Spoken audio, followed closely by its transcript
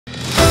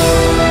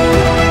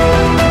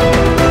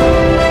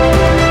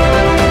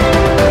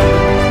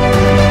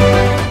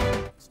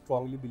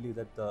strongly believe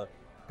that the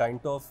kind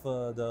of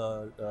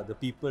the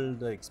people,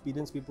 the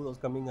experienced people who are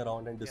coming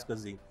around and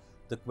discussing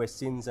the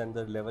questions and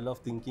the level of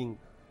thinking,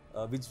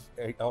 which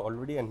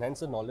already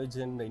enhance the knowledge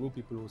in any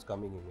people who's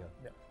coming in here.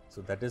 Yeah.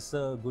 So that is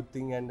a good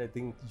thing, and I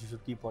think you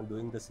should keep on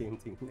doing the same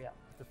thing. Yeah,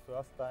 the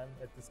first time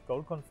at this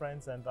Gold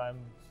Conference, and I'm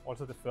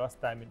also the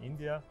first time in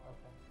India.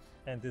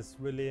 Okay. And this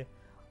really,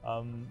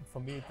 for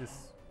me, it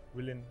is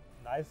really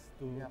nice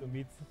to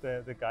meet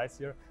the guys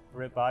here.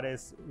 Everybody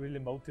is really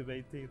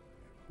motivated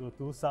to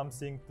do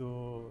something,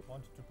 to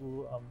want to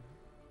do,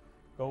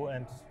 go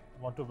and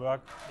want to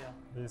work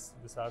with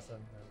us,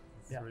 and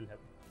it's really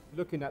happy.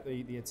 Looking at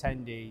the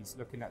attendees,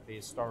 looking at the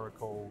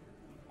historical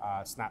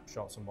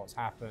snapshots on what's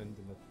happened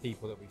and the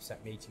people that we've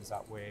set meetings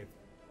up with,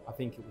 I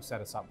think it will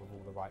set us up with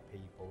all the right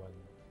people and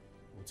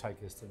will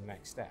take us to the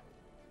next step.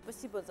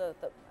 Спасибо за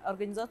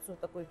организацию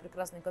такой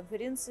прекрасной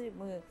конференции.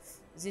 Мы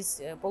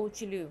здесь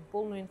получили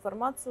полную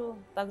информацию,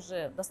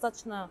 также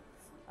достаточно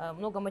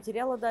много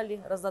материала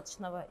дали,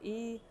 раздаточного.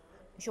 И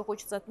еще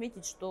хочется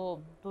отметить,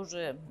 что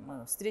тоже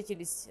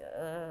встретились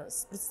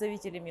с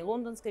представителями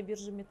лондонской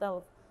биржи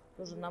металлов.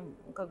 Тоже нам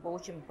как бы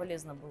очень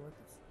полезно было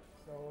это все.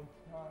 So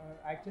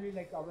actually,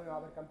 like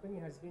our company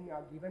has been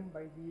given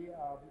by the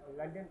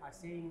London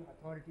Assaying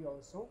Authority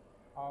also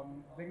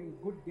very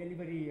good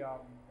delivery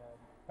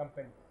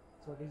company.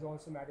 So this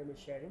also madam is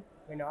sharing.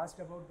 When asked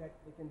about that,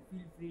 they can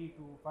feel free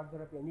to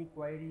further up any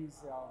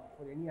queries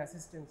for any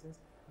assistances.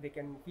 They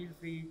can feel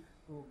free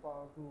to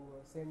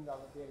send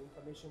their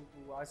information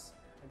to us,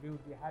 and we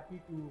would be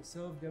happy to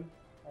serve them.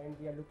 And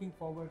we are looking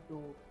forward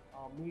to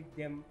meet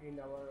them in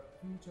our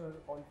future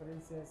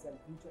conferences and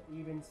future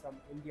events from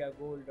India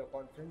Gold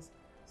Conference.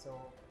 So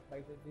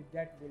with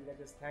that, we'll let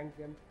us thank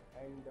them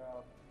and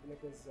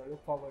let us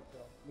look forward to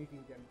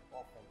meeting them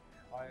often.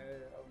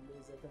 Мы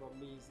из этого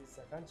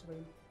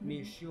заканчиваем. Мы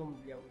еще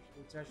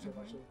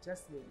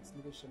участвовали в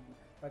следующем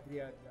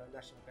подряд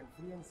нашей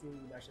конференции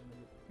и нашем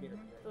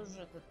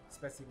мероприятии.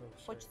 Спасибо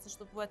большое. Хочется,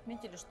 чтобы вы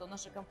отметили, что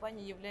наша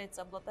компания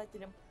является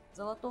обладателем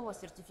золотого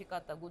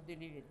сертификата Good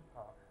Delivery.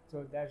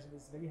 So that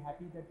is very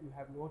happy that you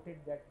have noted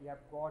that we have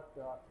got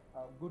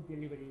good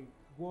delivery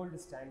gold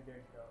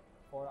standard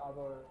for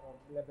our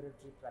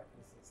laboratory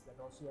practices. That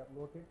also you have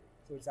noted.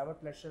 So it's our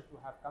pleasure to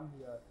have come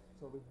here.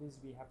 So with this,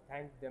 we have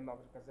thanked them, our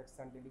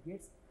Kazakhstan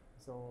delegates.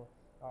 So,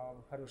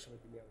 хорошего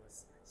дня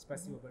вас.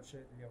 Спасибо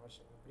большое для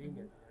вашего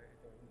времени.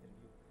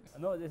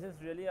 No, this is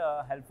really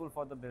helpful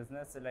for the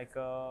business. Like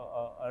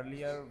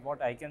earlier,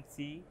 what I can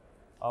see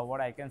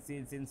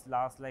since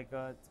last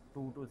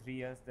 2 to 3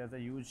 years, there's a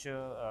huge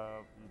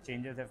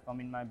changes have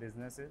come in my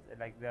businesses.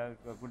 Like there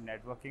are good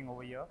networking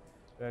over here.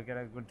 We get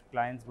a good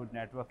clients, good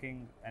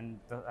networking, and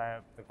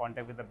the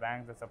contact with the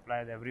banks, the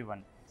suppliers,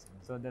 everyone.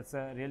 So that's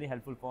really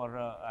helpful for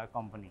our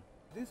company.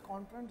 These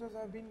conferences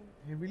have been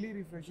heavily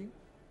refreshing.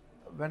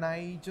 When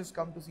I just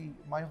come to see,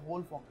 my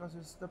whole focus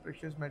is the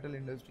precious metal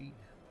industry,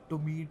 to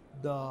meet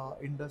the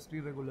industry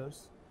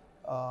regulars,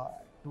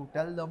 to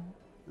tell them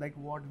like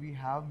what we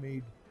have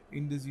made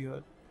in this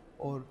year,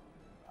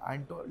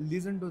 and to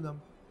listen to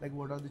them like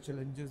what are the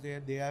challenges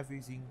they are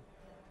facing,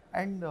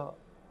 and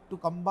to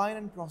combine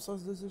and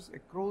process this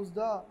across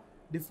the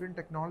different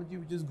technology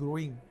which is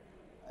growing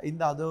in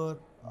the other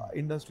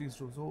industries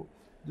too. So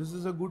this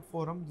is a good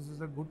forum, this is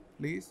a good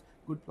place,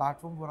 good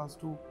platform for us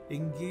to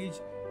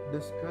engage,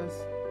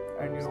 discuss,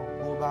 and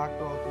go back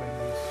to our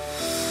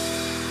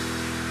clients.